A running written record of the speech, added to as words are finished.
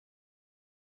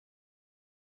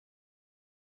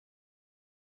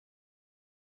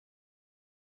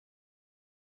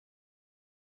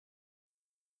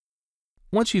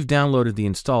Once you've downloaded the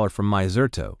installer from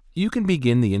MyZerto, you can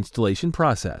begin the installation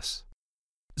process.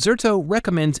 Zerto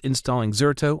recommends installing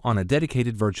Zerto on a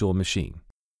dedicated virtual machine.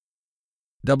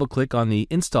 Double-click on the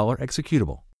installer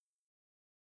executable.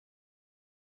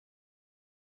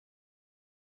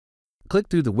 Click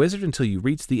through the wizard until you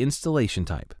reach the installation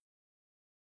type.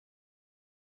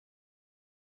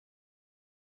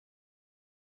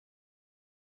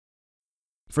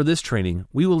 For this training,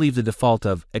 we will leave the default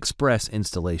of Express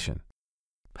installation.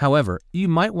 However, you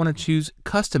might want to choose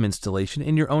Custom installation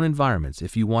in your own environments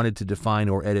if you wanted to define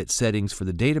or edit settings for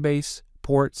the database,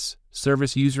 ports,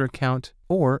 service user account,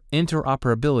 or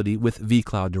interoperability with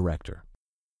vCloud Director.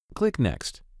 Click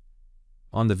Next.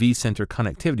 On the vCenter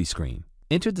connectivity screen,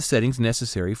 enter the settings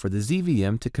necessary for the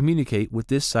ZVM to communicate with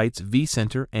this site's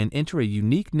vCenter and enter a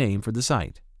unique name for the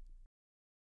site.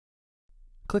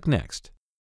 Click Next.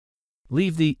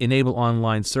 Leave the Enable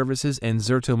Online Services and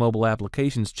Zerto Mobile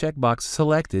Applications checkbox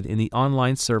selected in the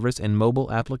Online Service and Mobile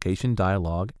Application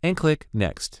dialog and click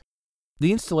Next.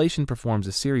 The installation performs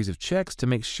a series of checks to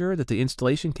make sure that the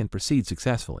installation can proceed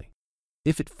successfully.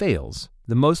 If it fails,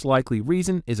 the most likely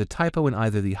reason is a typo in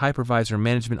either the hypervisor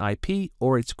management IP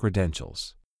or its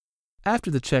credentials.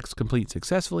 After the checks complete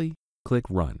successfully, click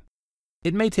Run.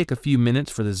 It may take a few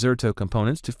minutes for the Zerto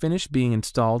components to finish being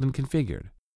installed and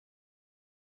configured.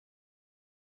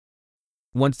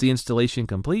 Once the installation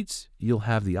completes, you'll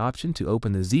have the option to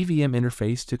open the ZVM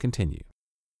interface to continue.